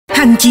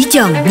Hằng chỉ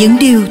chọn những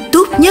điều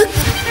tốt nhất.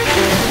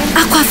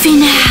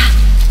 Aquafina,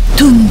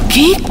 thuần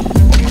khiết,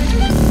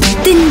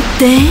 tinh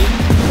tế,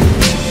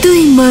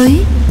 tươi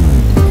mới.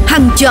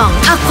 Hằng chọn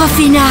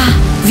Aquafina,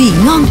 vị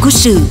ngon của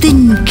sự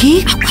tinh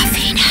khiết.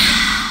 Aquafina.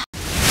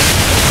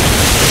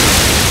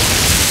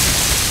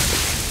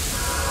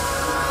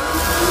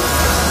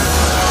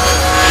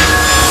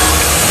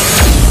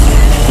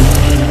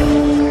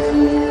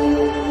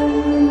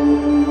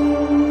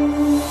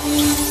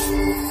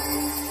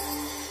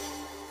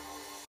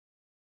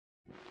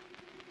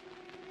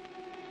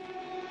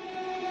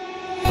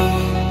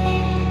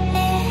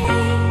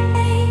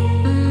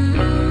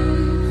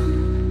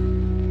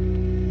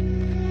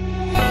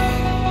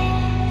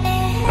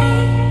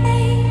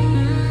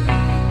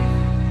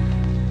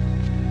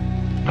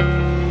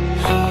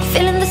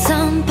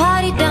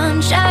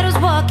 Shadows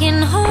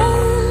walking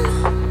home,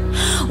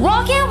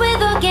 walking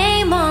with a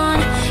game on.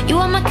 You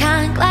are my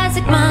kind,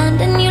 classic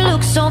mind, and you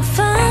look so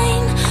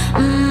fine.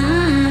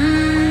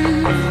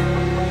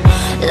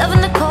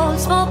 Loving the cold,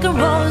 smoke and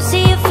roll,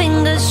 see your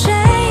fingers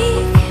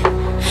shake,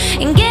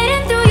 and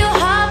getting through your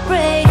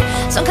heartbreak.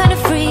 Some kind of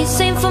free,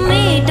 same for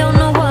me, don't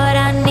know what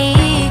I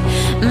need.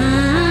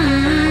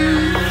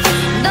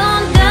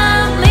 Don't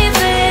doubt me,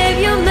 babe,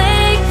 you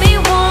make me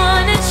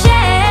wanna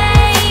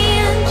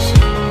change.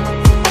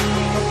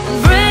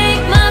 Break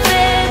my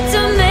bed to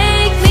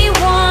make me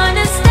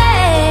wanna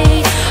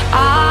stay.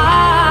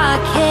 I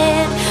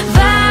can't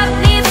vibe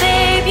me,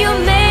 babe, you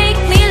make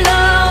me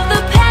love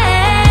the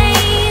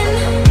pain.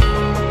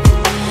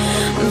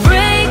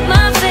 Break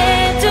my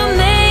bed to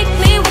make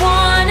me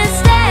wanna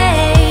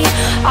stay.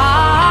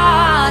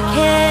 I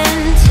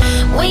can't.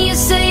 When you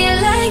say it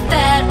like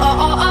that,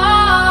 oh, oh, oh,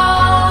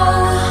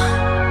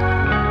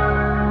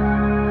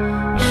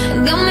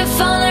 got me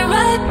falling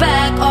right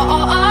back, oh,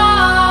 oh, oh.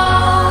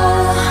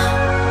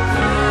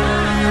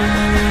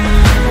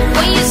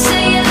 When you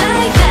say it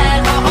like that,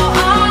 oh,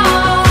 oh,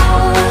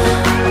 oh,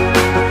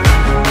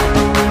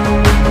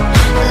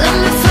 let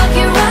me fuck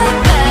you right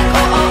back,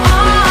 oh, oh,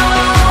 oh.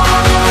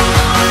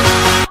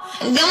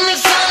 Got me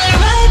falling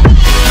right back.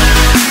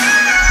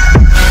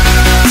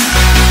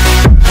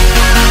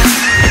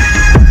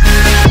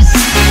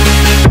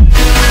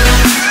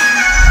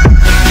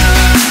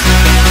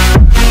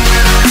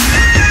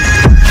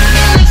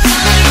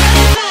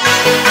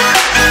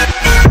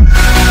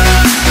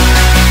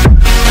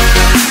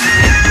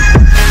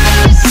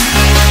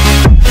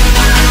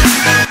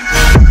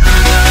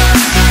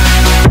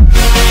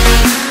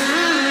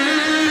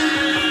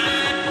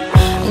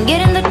 Get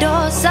in the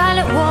door,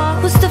 silent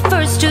walk, who's the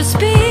first to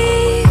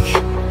speak?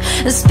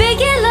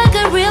 Speaking like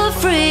a real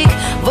freak,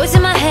 voice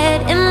in my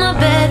head, in my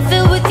bed,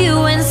 filled with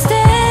you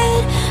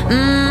instead.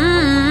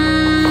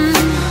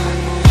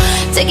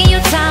 Taking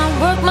your time,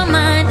 work my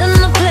mind,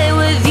 and I'll play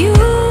with you,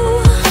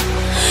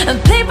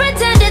 and play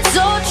pretend it's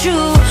all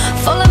true.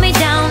 Follow me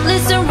down,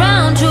 listen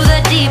round to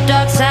the deep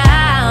dark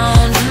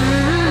sound.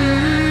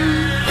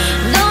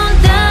 Don't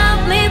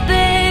doubt me,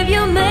 babe,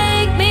 you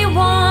make me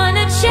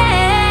wanna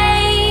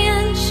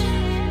change.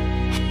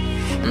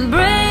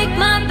 Break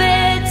my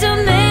bed to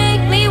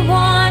make me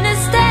wanna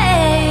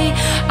stay.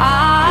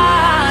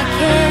 I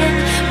can't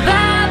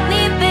vibe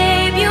me, babe,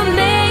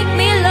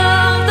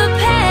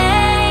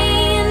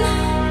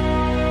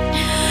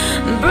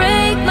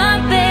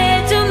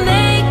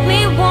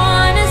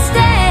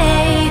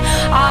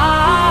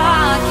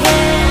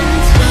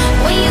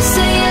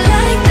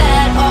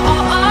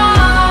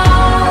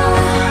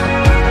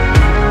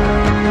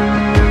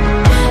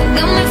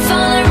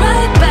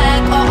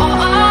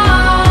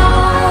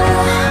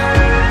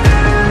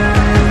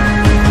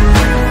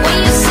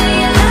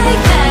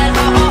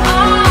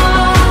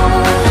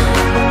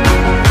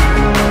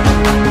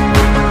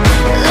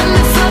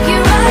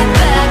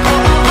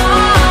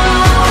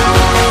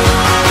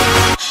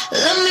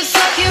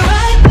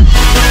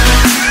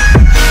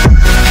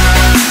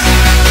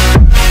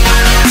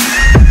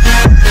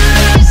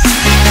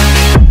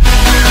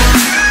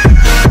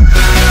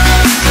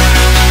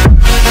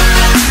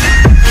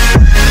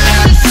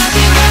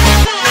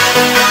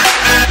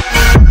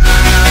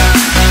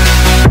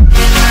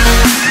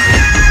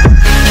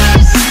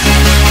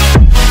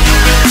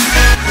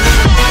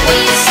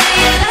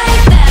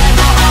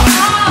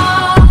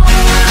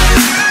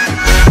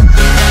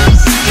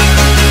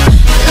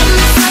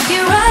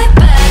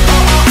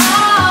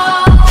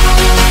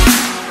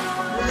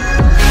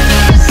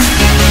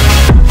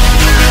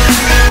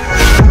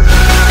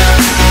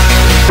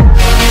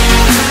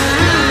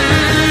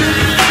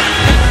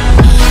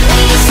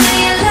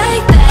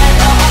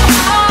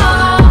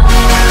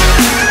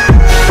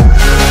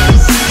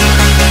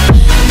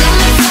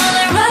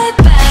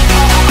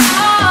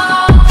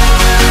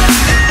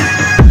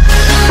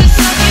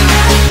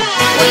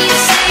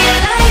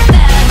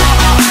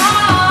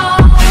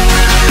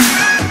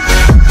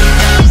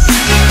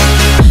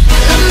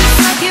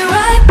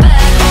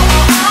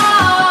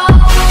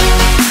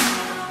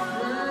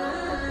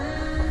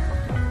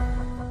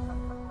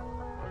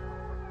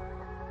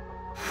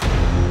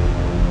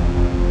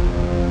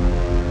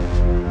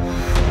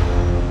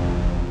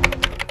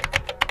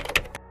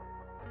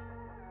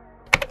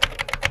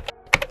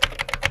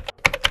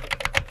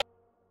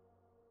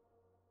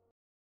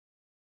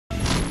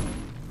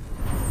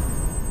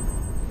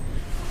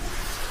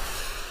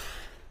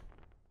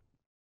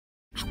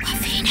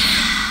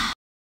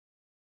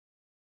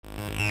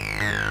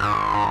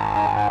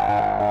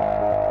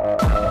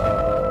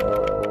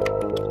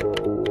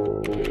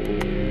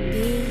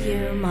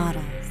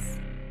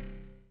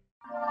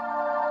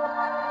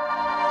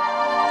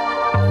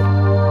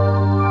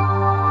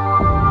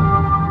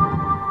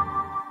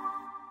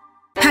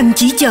 Hằng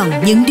chỉ chọn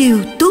những điều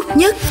tốt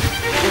nhất.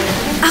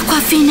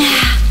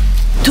 Aquafina,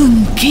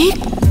 thuần khiết,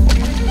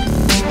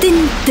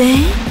 tinh tế,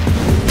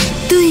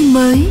 tươi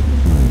mới.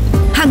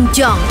 Hằng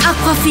chọn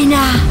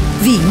Aquafina,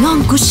 vị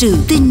ngon của sự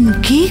tinh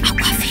khiết.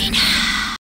 Aquafina.